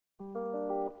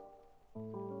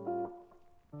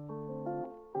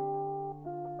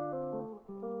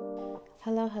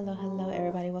Hello,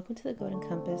 everybody. Welcome to the Golden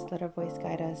Compass. Let our voice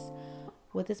guide us.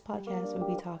 With this podcast, we'll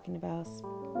be talking about.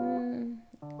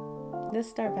 Let's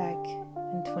start back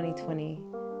in 2020,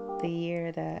 the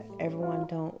year that everyone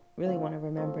don't really want to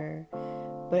remember,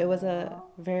 but it was a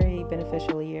very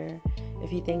beneficial year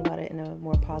if you think about it in a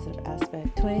more positive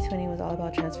aspect. 2020 was all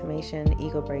about transformation,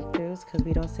 ego breakthroughs, because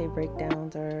we don't say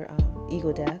breakdowns or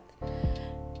ego death,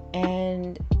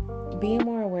 and being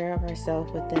more aware of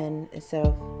ourselves within instead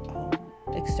of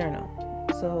external.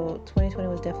 So 2020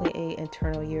 was definitely an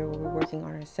internal year where we're working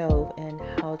on ourselves and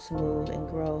how to move and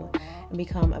grow and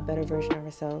become a better version of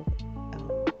ourselves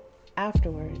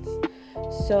afterwards.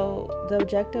 So the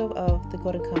objective of the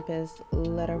Golden Compass,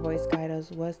 Let Our Voice Guide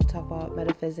Us, was to talk about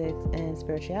metaphysics and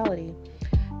spirituality.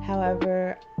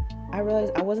 However, I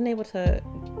realized I wasn't able to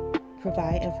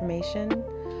provide information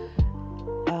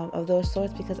of those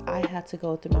sorts because I had to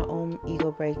go through my own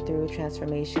ego breakthrough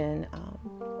transformation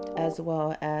as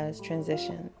well as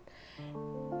transition.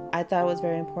 I thought it was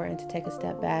very important to take a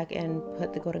step back and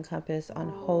put the Golden Compass on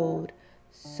hold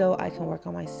so I can work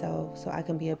on myself, so I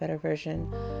can be a better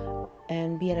version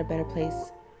and be at a better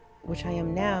place, which I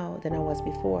am now than I was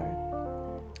before.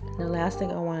 And the last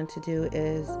thing I wanted to do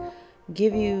is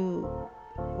give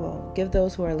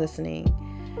those who are listening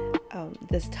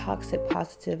this toxic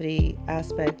positivity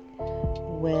aspect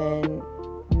when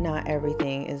not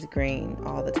everything is green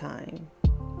all the time.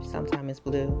 Sometimes it's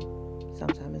blue,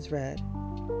 sometimes it's red,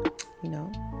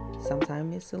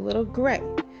 sometimes it's a little gray.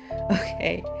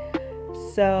 Okay,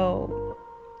 so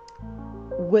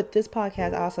with this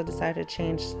podcast, I also decided to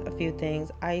change a few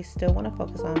things. I still want to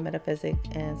focus on metaphysics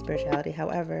and spirituality.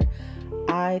 However,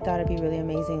 I thought it'd be really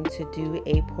amazing to do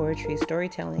a poetry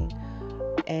storytelling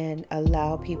and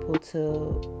allow people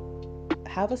to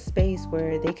have a space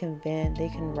where they can vent, they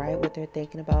can write what they're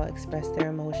thinking about, express their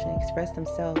emotion, express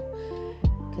themselves.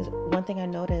 Because one thing I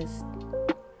noticed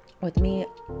with me,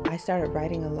 I started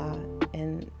writing a lot.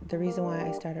 And the reason why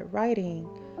I started writing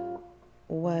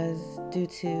was due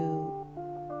to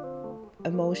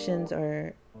emotions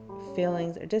or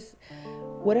feelings or just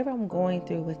whatever I'm going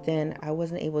through within. I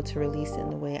wasn't able to release it in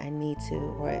the way I need to,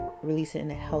 or release it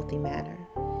in a healthy manner.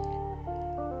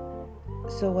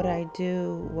 So what I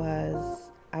do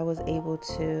was I was able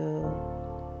to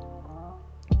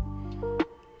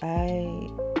I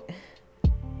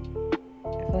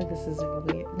feel like this is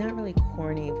really, not really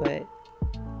corny, but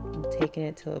I'm taking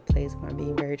it to a place where I'm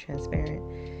being very transparent.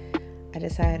 I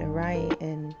decided to write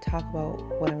and talk about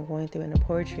what I'm going through in the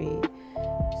poetry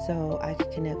so I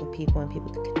could connect with people and people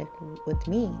could connect with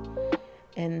me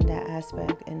in that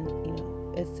aspect. And,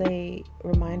 it's a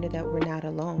reminder that we're not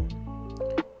alone.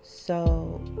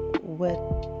 So with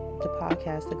the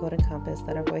podcast, The Golden Compass,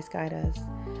 Let Our Voice Guide Us,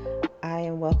 I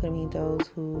am welcoming those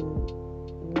who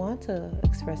want to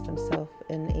express themselves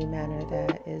in a manner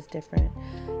that is different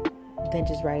than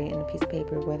just writing in a piece of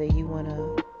paper. Whether you want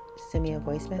to send me a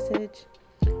voice message,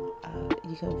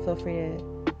 you can feel free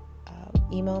to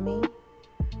email me,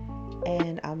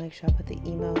 and I'll make sure I put the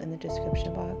email in the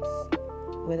description box.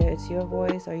 Whether it's your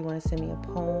voice or you want to send me a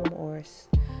poem or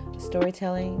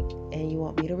storytelling and you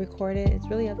want me to record it, it's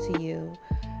really up to you.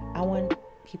 I want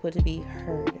people to be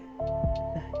heard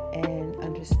and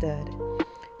understood.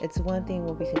 It's one thing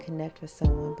where we can connect with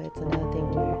someone, but it's another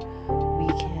thing where we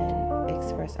can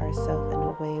express ourselves in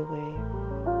a way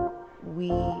where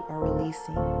we are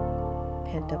releasing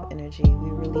pent-up energy,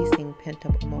 we're releasing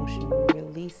pent-up emotion, we're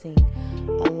releasing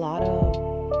a lot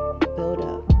of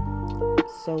build-up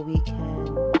so we can,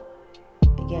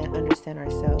 again, understand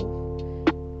ourselves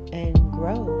and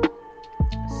grow.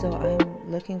 So I'm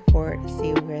looking forward to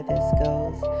see where this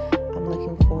goes. I'm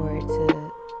looking forward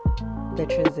to the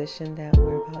transition that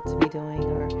we're about to be doing,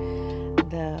 or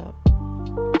the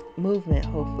movement,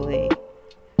 hopefully,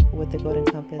 with the Golden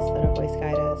Compass, Let Our Voice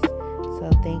Guide Us. So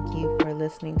thank you for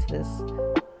listening to this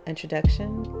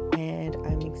introduction, and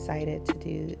I'm excited to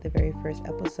do the very first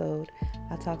episode.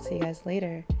 I'll talk to you guys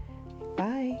later.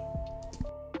 Bye.